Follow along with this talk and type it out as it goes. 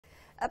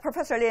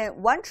Professor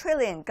Lin, 1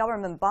 trillion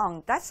government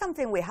bond, that's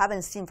something we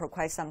haven't seen for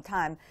quite some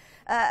time.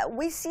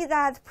 We see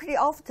that pretty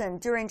often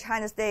during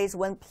China's days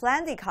when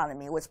planned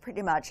economy was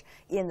pretty much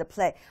in the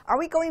play. Are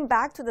we going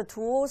back to the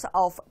tools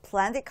of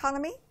planned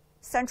economy,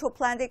 central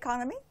planned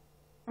economy?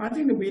 I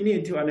think we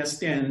need to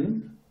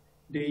understand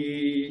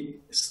the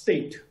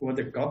state or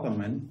the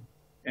government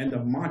and the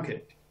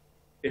market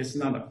is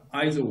not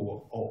either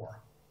or.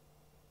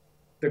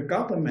 The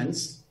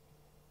governments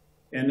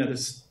and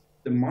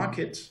the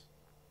market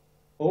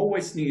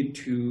always need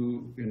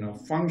to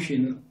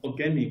function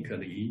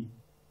organically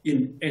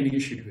in any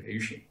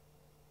situation.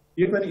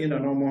 Even in a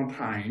normal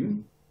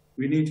time,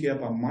 we need to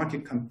have a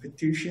market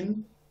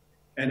competition,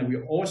 and we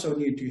also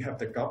need to have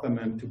the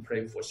government to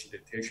play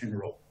facilitation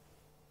role.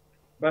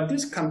 But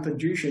this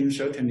competition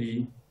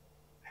certainly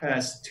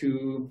has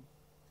to,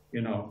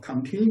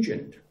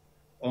 contingent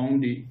on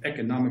the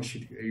economic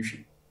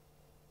situation.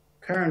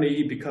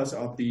 Currently, because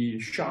of the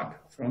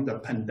shock from the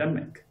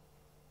pandemic,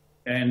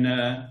 and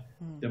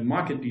the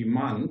market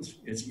demand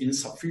is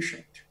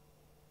insufficient,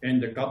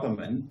 and the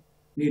government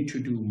need to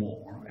do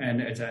more.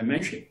 And as I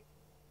mentioned,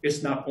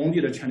 it's not only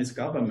the Chinese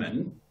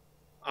government,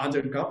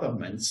 other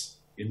governments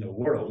in the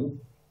world,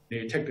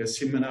 they take a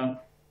similar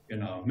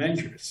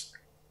measures.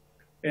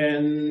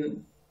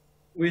 And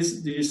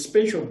with the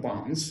special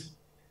bonds,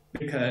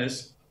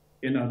 because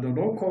the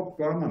local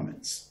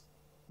governments,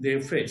 they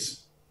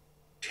face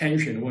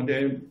tension or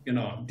their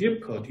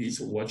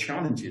difficulties or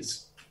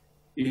challenges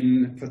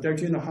in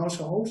protecting the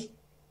households,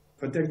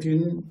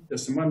 protecting the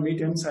small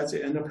medium-sized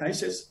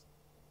enterprises,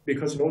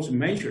 because those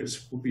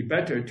measures would be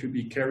better to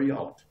be carried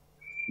out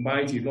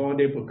by the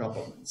low-level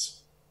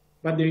governments.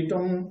 But they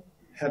don't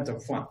have the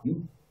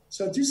fund.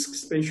 So these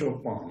special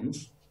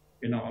bonds,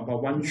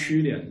 about 1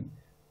 trillion,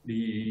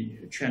 the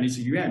Chinese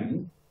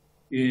yuan,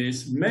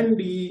 is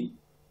mainly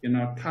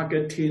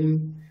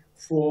targeting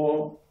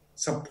for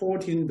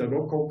supporting the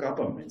local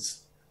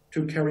governments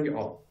to carry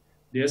out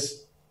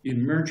this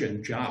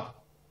emergent job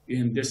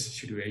in this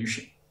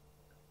situation.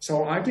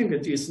 So I think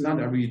it is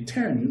not a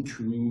return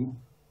to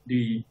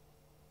the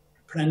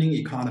planning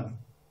economy.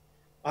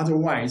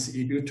 Otherwise,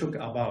 if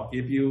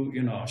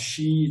you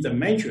see the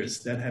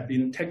measures that have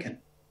been taken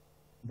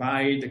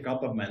by the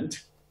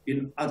government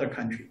in other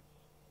countries.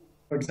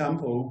 For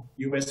example,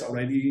 US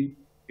already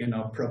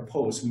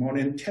proposed more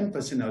than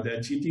 10% of their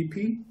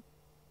GDP,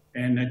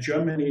 and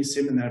Germany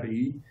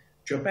similarly.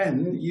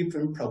 Japan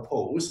even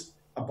proposed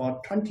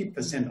about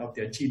 20% of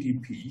their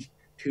GDP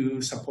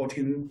to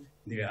supporting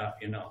their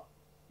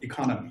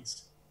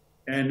economies.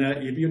 And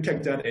if you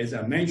take that as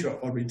a measure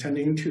of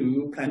returning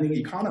to planning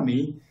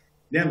economy,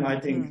 then I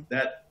think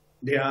that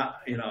their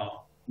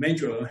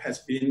measure has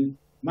been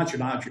much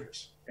larger.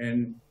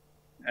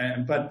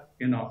 But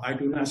I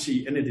do not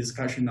see any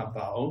discussion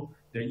about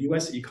the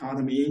US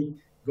economy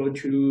go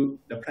to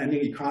the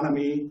planning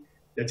economy,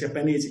 the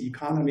Japanese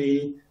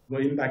economy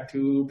going back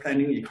to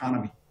planning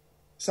economy.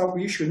 So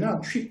we should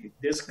not treat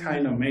this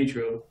kind of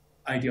measure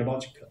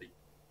ideologically.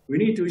 We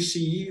need to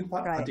see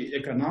what are the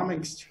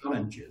economic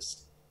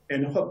challenges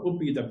and what would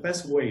be the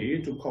best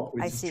way to cope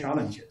with these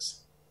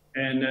challenges.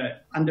 And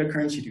under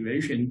current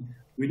situation,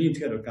 we need to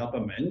get the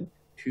government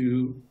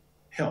to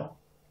help.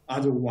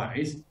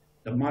 Otherwise,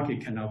 the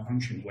market cannot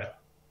function well.